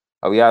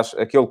 Aliás,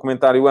 aquele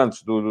comentário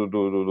antes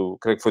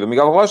creio que foi do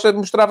Miguel Rocha,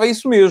 mostrava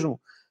isso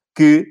mesmo.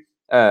 Que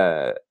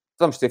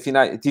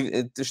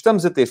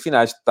estamos a ter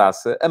finais de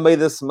taça a meio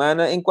da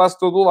semana em quase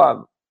todo o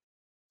lado.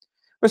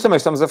 Mas também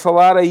estamos a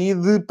falar aí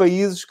de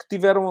países que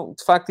tiveram,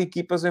 de facto,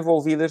 equipas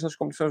envolvidas nas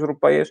competições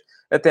europeias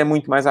até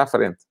muito mais à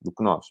frente do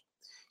que nós.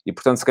 E,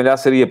 portanto, se calhar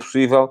seria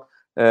possível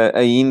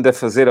ainda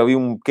fazer ali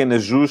um pequeno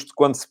ajuste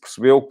quando se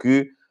percebeu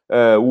que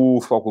o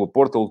Futebol Clube do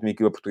Porto, a última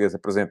equipa portuguesa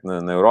presente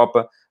na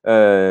Europa,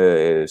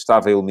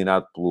 estava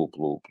eliminado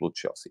pelo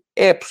Chelsea.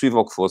 É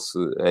possível que fosse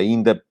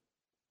ainda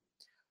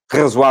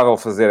razoável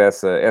fazer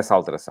essa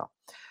alteração.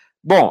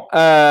 Bom,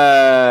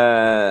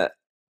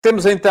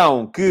 temos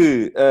então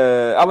que,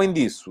 além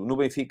disso, no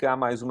Benfica há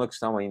mais uma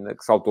questão ainda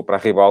que saltou para a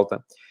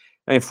ribalta,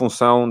 em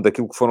função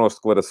daquilo que foram as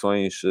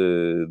declarações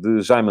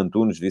de Jaime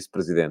Antunes,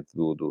 vice-presidente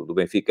do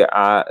Benfica,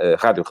 à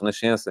Rádio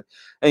Renascença,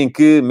 em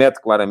que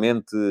mete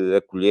claramente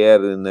a colher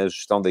na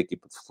gestão da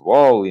equipa de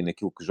futebol e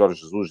naquilo que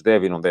Jorge Jesus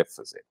deve e não deve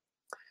fazer.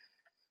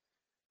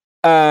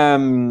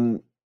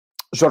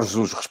 Jorge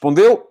Jesus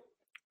respondeu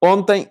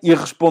ontem e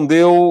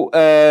respondeu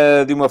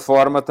de uma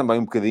forma também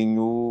um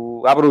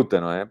bocadinho à bruta,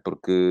 não é?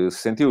 Porque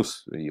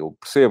sentiu-se, e eu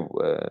percebo.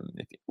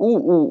 Enfim.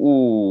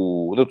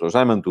 O doutor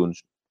Jaime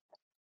Antunes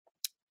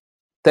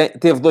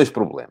teve 2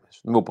 problemas,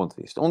 do meu ponto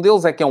de vista. Um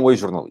deles é que é um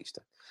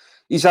ex-jornalista.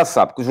 E já se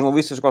sabe que os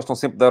jornalistas gostam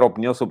sempre de dar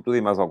opinião sobre tudo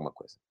e mais alguma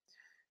coisa.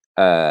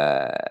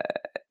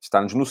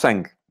 Está-nos no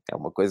sangue. É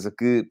uma coisa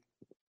que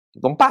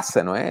não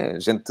passa, não é? A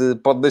gente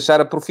pode deixar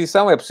a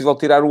profissão. É possível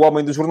tirar o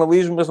homem do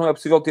jornalismo, mas não é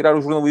possível tirar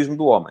o jornalismo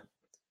do homem.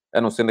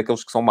 A não ser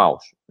daqueles que são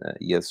maus.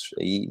 E esses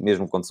aí,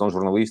 mesmo quando são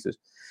jornalistas,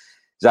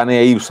 já nem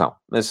aí o são.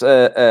 Mas,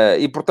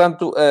 e,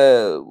 portanto,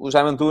 o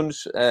Jaime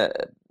Antunes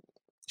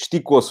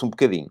esticou-se um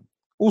bocadinho.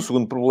 O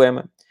segundo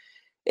problema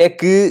é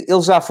que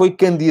ele já foi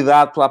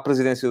candidato à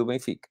presidência do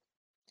Benfica.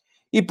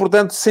 E,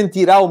 portanto,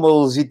 sentirá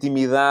uma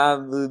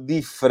legitimidade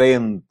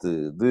diferente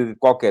de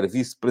qualquer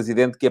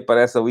vice-presidente que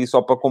aparece ali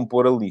só para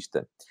compor a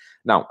lista.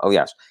 Não,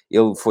 aliás,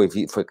 ele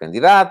foi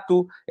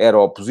candidato, era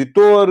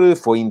opositor,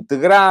 foi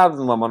integrado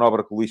numa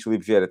manobra que o Luís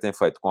Filipe Vieira tem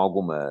feito com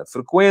alguma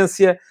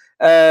frequência,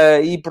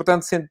 e,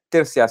 portanto,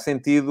 ter-se-á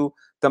sentido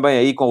também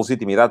aí com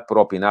legitimidade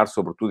para opinar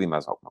sobre tudo e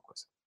mais alguma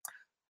coisa.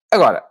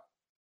 Agora,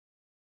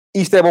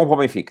 isto é bom para o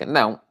Benfica?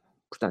 Não.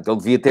 Portanto, ele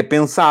devia ter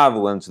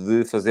pensado antes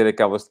de fazer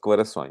aquelas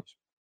declarações.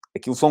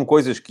 Aquilo são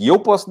coisas que eu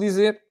posso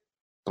dizer,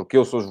 porque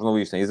eu sou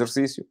jornalista em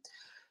exercício,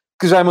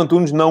 que Jaime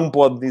Antunes não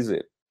pode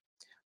dizer.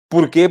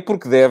 Porquê?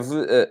 Porque deve,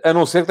 a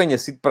não ser que tenha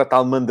sido para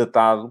tal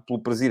mandatado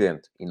pelo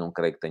Presidente. E não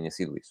creio que tenha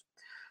sido isso.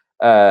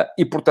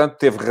 E, portanto,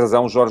 teve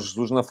razão Jorge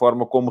Jesus na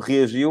forma como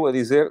reagiu, a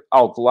dizer,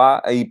 alto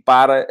lá, aí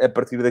para, a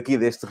partir daqui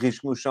deste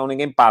risco no chão,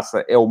 ninguém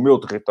passa, é o meu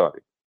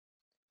território.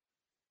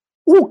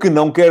 O que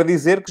não quer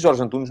dizer que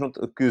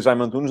que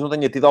Jaime Antunes não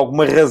tenha tido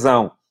alguma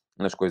razão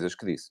nas coisas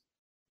que disse.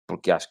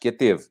 Porque acho que a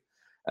teve.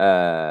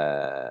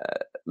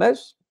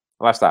 Mas,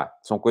 lá está.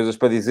 São coisas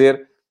para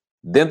dizer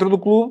dentro do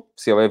clube,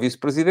 se ele é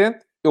vice-presidente,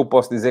 eu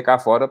posso dizer cá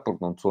fora,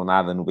 porque não sou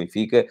nada no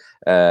Benfica,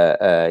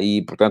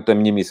 e, portanto, a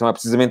minha missão é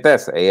precisamente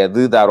essa, é a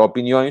de dar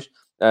opiniões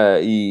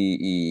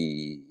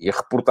e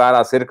reportar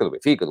acerca do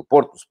Benfica, do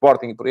Porto, do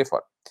Sporting e por aí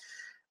fora.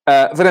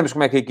 Veremos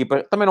como é que a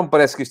equipa... Também não me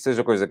parece que isto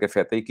seja coisa que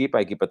afeta a equipa.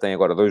 A equipa tem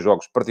agora 2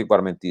 jogos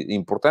particularmente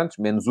importantes,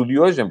 menos o de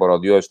hoje, embora o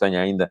de hoje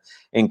tenha ainda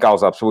em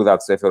causa a possibilidade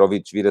de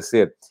Seferovic vir a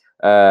ser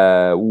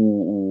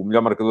o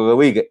melhor marcador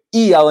da Liga.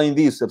 E, além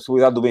disso, a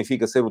possibilidade do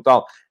Benfica ser o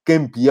tal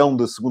campeão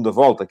da segunda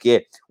volta, que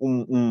é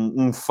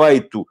um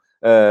feito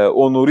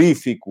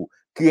honorífico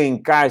que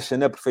encaixa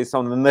na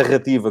perfeição na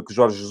narrativa que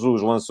Jorge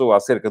Jesus lançou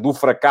acerca do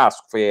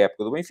fracasso que foi a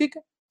época do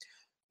Benfica.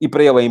 E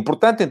para ele é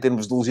importante, em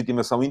termos de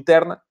legitimação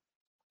interna,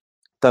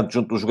 tanto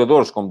junto dos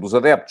jogadores, como dos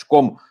adeptos,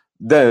 como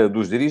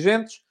dos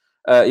dirigentes.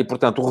 E,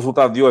 portanto, o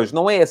resultado de hoje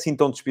não é assim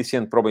tão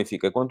despiciente para o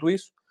Benfica quanto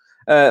isso.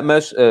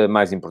 Mas,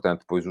 mais importante,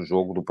 depois o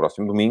jogo do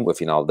próximo domingo, a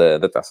final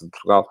da Taça de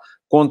Portugal,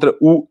 contra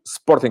o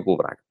Sporting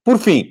Clube Braga. Por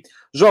fim,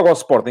 joga o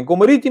Sporting com o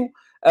Marítimo.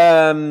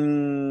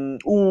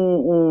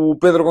 O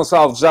Pedro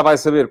Gonçalves já vai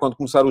saber, quando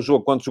começar o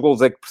jogo, quantos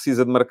golos é que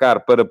precisa de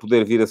marcar para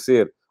poder vir a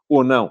ser,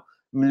 ou não,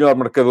 melhor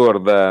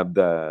marcador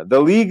da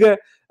Liga.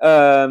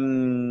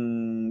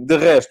 De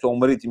resto, um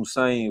Marítimo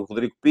sem o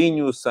Rodrigo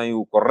Pinho, sem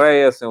o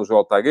Correia, sem o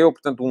João Tagueu.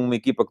 Portanto, uma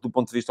equipa que, do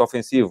ponto de vista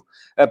ofensivo,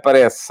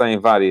 aparece sem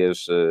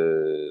várias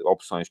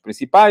opções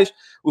principais.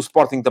 O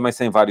Sporting também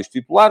sem vários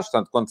titulares.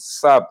 Portanto, quando se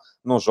sabe,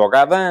 não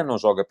joga Adán, não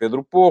joga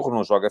Pedro Porro,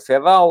 não joga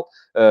Fedal,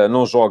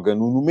 não joga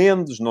Nuno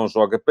Mendes, não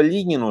joga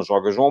Palhinha, não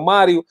joga João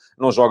Mário,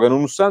 não joga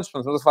Nuno Santos.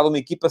 Portanto, estamos a falar de uma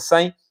equipa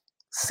sem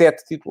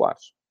 7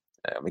 titulares.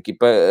 É uma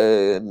equipa...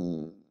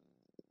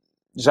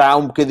 já há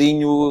um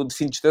bocadinho de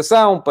fim de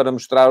estação para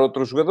mostrar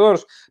outros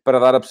jogadores, para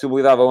dar a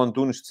possibilidade ao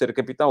Antunes de ser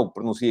capitão, o que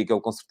pronuncia que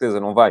ele com certeza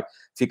não vai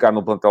ficar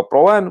no plantel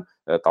para o ano,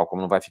 tal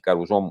como não vai ficar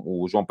o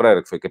João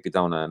Pereira, que foi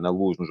capitão na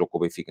Luz no jogo com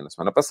o Benfica na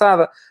semana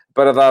passada,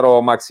 para dar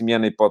ao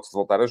Maximiano a hipótese de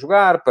voltar a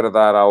jogar, para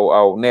dar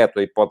ao Neto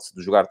a hipótese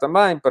de jogar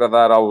também, para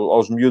dar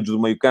aos miúdos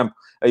do meio-campo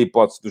a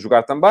hipótese de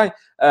jogar também.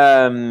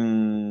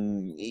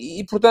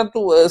 E,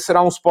 portanto,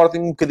 será um Sporting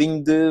um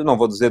bocadinho de, não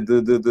vou dizer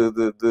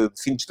de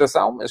fim de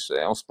estação, mas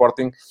é um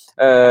Sporting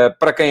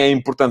para quem é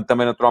importante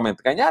também,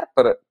 naturalmente, ganhar,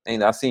 para,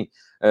 ainda assim,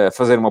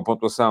 fazer uma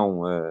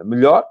pontuação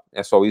melhor.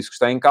 É só isso que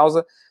está em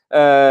causa.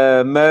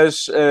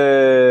 Mas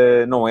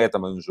não é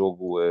também um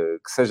jogo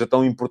que seja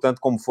tão importante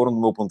como foram, do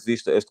meu ponto de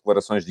vista, as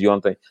declarações de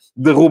ontem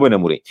de Ruben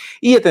Amorim.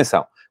 E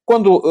atenção,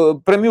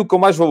 para mim o que eu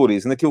mais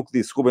valorizo naquilo que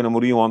disse Ruben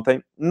Amorim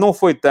ontem, não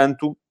foi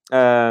tanto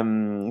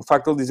o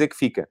facto de ele dizer que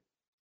fica.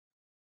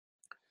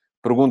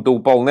 Pergunta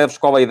o Paulo Neves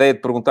qual a ideia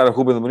de perguntar a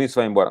Ruben Amorim se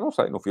vai embora. Não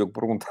sei, não fui eu que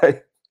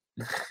perguntei.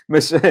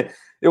 Mas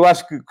eu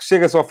acho que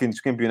chega-se ao fim dos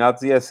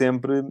campeonatos e é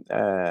sempre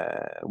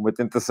uma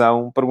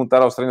tentação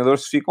perguntar aos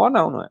treinadores se ficam ou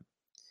não, não é?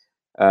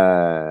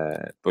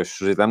 Depois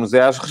sujeitamos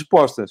às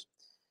respostas.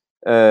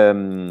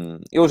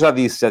 Eu já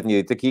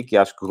tinha dito aqui, que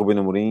acho que o Ruben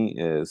Amorim,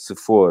 se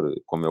for,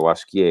 como eu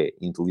acho que é,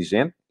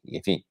 inteligente,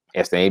 enfim,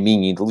 esta é a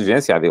minha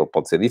inteligência, a dele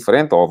pode ser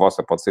diferente, ou a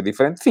vossa pode ser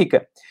diferente,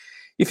 fica.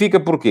 E fica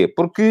porquê?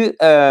 Porque,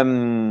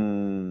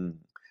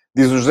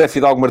 diz o José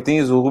Fidalgo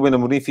Martins, o Ruben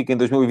Amorim fica em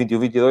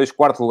 2021-22,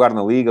 4º lugar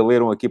na Liga,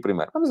 leram aqui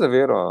primeiro. Vamos a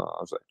ver,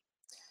 José.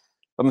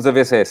 Vamos a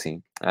ver se é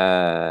assim.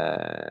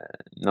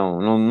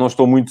 Não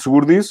estou muito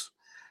seguro disso.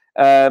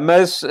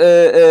 Mas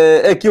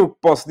aquilo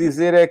que posso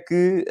dizer é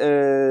que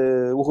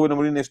o Ruben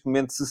Amorim, neste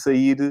momento, se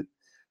sair,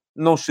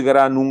 não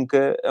chegará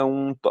nunca a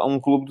um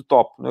clube de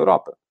top na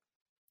Europa.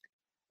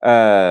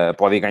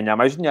 Pode ir ganhar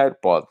mais dinheiro,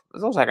 pode.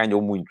 Mas ele já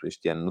ganhou muito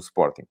este ano no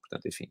Sporting.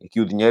 Portanto, enfim,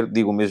 aqui o dinheiro,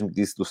 digo o mesmo que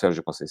disse do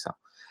Sérgio Conceição.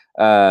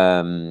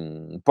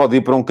 Pode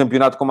ir para um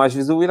campeonato com mais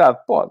visibilidade?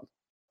 Pode.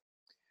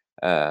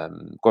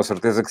 Com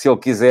certeza que se ele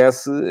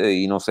quisesse,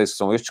 e não sei se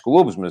são estes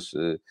clubes, mas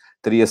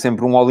teria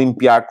sempre um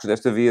Olympiacos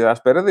desta vida à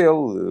espera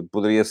dele.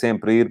 Poderia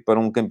sempre ir para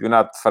um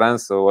campeonato de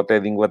França ou até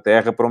de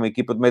Inglaterra para uma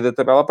equipa de meio da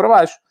tabela para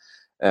baixo.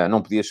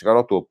 não podia chegar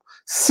ao topo.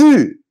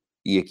 Se,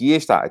 e aqui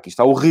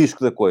está o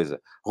risco da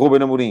coisa,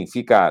 Ruben Amorim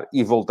ficar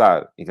e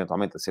voltar,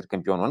 eventualmente, a ser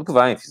campeão no ano que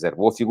vem, fizer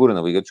boa figura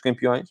na Liga dos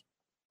Campeões,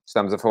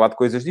 estamos a falar de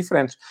coisas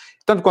diferentes.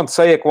 Tanto quanto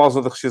sei, a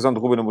cláusula de rescisão de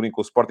Ruben Amorim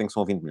com o Sporting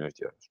são 20 milhões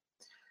de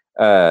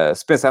euros.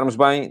 Se pensarmos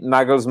bem,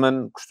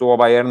 Nagelsmann custou ao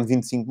Bayern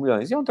 25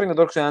 milhões. E é um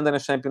treinador que já anda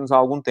nas Champions há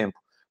algum tempo.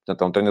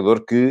 Portanto, é um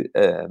treinador que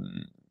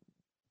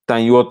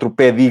tem outro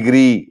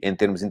pedigree em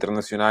termos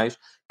internacionais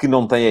que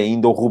não tem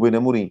ainda o Ruben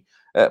Amorim.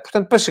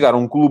 Portanto, para chegar a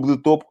um clube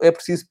de topo é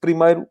preciso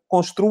primeiro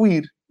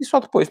construir. E só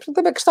depois.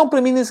 Portanto, a questão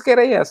para mim nem sequer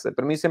é essa.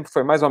 Para mim sempre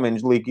foi mais ou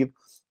menos líquido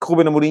que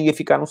Ruben Amorim ia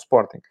ficar no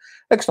Sporting.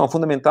 A questão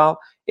fundamental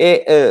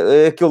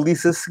é a que ele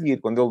disse a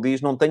seguir. Quando ele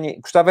diz,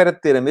 gostava era de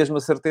ter a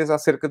mesma certeza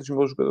acerca dos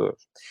meus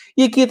jogadores.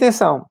 E aqui,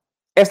 atenção.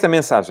 Esta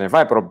mensagem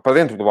vai para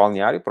dentro do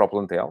balneário, para o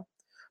plantel,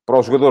 para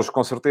os jogadores que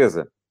com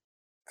certeza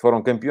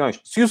foram campeões.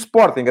 Se o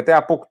Sporting, até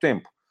há pouco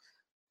tempo,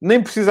 nem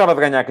precisava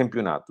de ganhar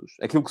campeonatos.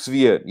 Aquilo que se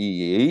via,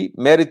 e aí,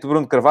 mérito de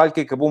Bruno Carvalho,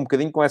 que acabou um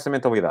bocadinho com essa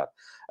mentalidade.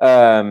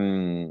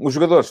 Os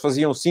jogadores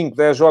faziam 5,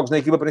 10 jogos na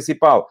equipa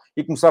principal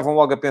e começavam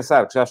logo a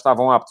pensar que já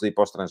estavam aptos a ir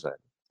para o estrangeiro.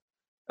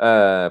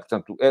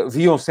 Portanto,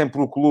 viam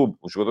sempre o clube,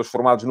 os jogadores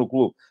formados no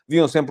clube,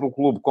 viam sempre o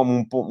clube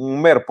como um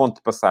mero ponto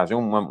de passagem,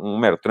 um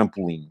mero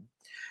trampolim.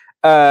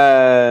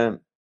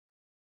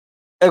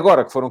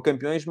 Agora que foram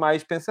campeões,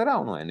 mais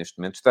pensarão, não é? Neste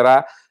momento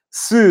estará...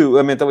 Se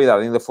a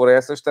mentalidade ainda for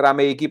essa, estará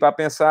meia equipa a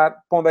pensar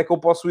para onde é que eu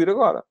posso ir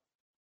agora.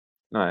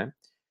 Não é?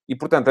 E,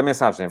 portanto, a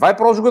mensagem vai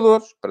para os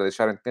jogadores, para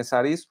deixarem de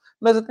pensar isso,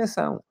 mas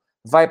atenção,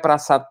 vai para a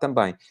SAD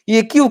também. E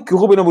aquilo que o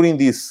Ruben Amorim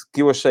disse,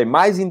 que eu achei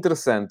mais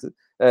interessante,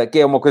 que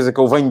é uma coisa que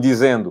eu venho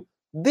dizendo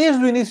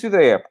desde o início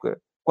da época,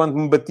 quando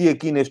me bati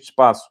aqui neste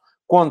espaço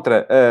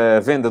contra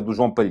a venda do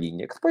João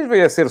Palhinha, que depois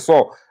veio a ser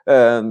só,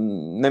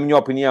 na minha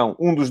opinião,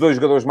 um dos 2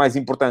 jogadores mais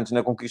importantes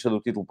na conquista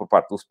do título por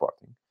parte do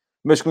Sporting.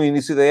 Mas que no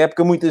início da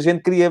época muita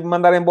gente queria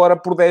mandar embora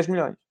por 10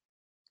 milhões.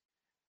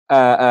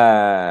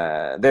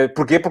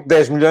 Porquê? Porque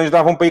 10 milhões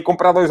davam para ir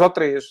comprar 2 ou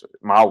 3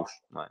 maus.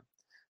 Não é?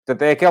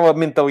 Portanto, é aquela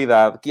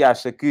mentalidade que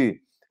acha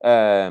que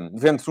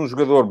vende-se um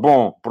jogador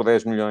bom por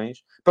 10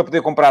 milhões para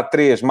poder comprar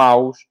 3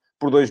 maus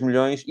por 2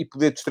 milhões e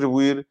poder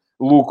distribuir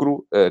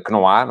lucro, que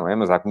não há, não é?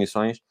 Mas há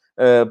comissões,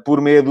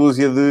 por meia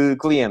dúzia de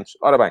clientes.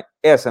 Ora bem,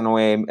 essa não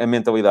é a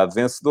mentalidade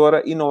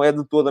vencedora e não é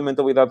de toda a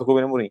mentalidade do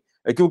Ruben Amorim.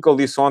 Aquilo que ele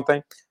disse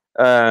ontem,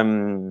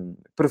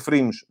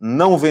 preferimos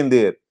não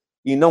vender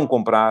e não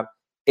comprar,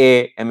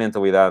 é a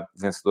mentalidade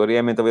vencedora e é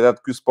a mentalidade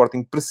que o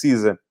Sporting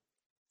precisa.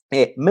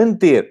 É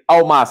manter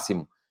ao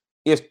máximo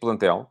este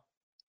plantel.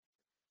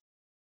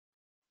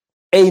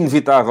 É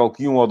inevitável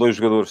que 1 ou 2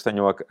 jogadores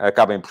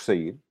acabem por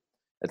sair,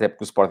 até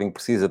porque o Sporting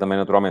precisa também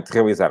naturalmente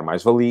realizar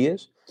mais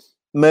valias,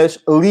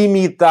 mas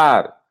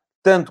limitar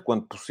tanto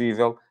quanto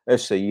possível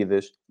as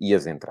saídas e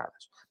as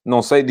entradas.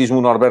 Não sei, diz-me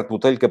o Norberto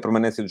Botelho que a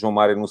permanência de João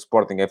Mário no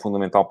Sporting é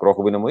fundamental para o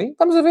Ruben Amorim.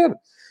 Vamos a ver.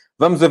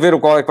 Vamos a ver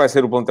qual é que vai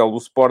ser o plantel do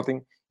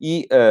Sporting.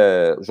 E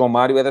João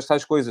Mário é das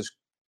tais coisas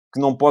que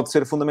não pode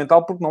ser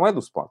fundamental porque não é do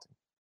Sporting.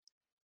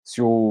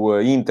 Se o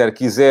Inter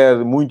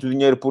quiser muito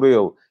dinheiro por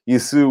ele e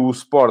se o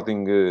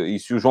Sporting e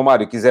se o João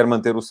Mário quiser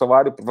manter o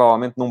salário,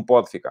 provavelmente não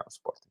pode ficar no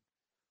Sporting.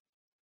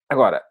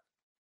 Agora,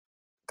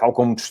 tal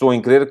como estou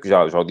em crer, que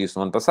já o disse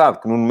no ano passado,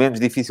 que Nuno Mendes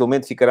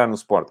dificilmente ficará no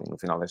Sporting no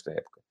final desta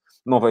época.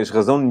 Não vejo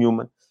razão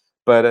nenhuma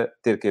para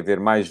ter que haver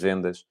mais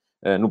vendas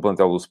no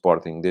plantel do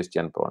Sporting deste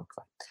ano para o ano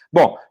que vem.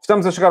 Bom,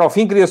 estamos a chegar ao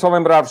fim. Queria só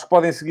lembrar-vos que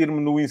podem seguir-me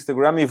no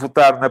Instagram e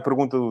votar na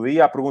pergunta do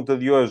dia. A pergunta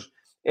de hoje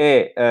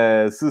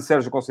é se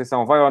Sérgio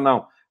Conceição vai ou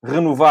não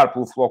renovar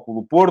pelo Futebol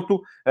Clube do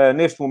Porto.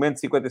 Neste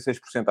momento,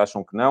 56%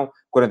 acham que não,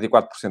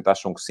 44%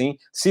 acham que sim.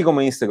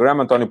 Sigam-me no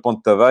Instagram,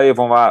 António.tadeia.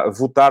 Vão lá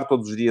votar.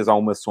 Todos os dias há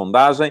uma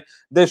sondagem.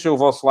 Deixem o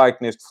vosso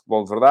like neste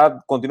Futebol de Verdade.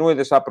 Continuem a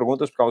deixar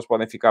perguntas, porque elas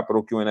podem ficar para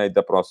o Q&A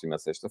da próxima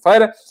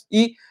sexta-feira.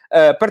 E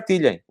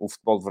partilhem o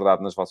Futebol de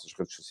Verdade nas vossas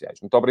redes sociais.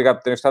 Muito obrigado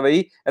por terem estado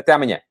aí. Até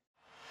amanhã.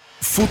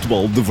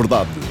 Futebol de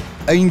Verdade.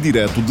 Em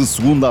direto de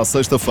segunda a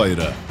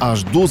sexta-feira,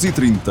 às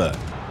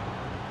 12h30.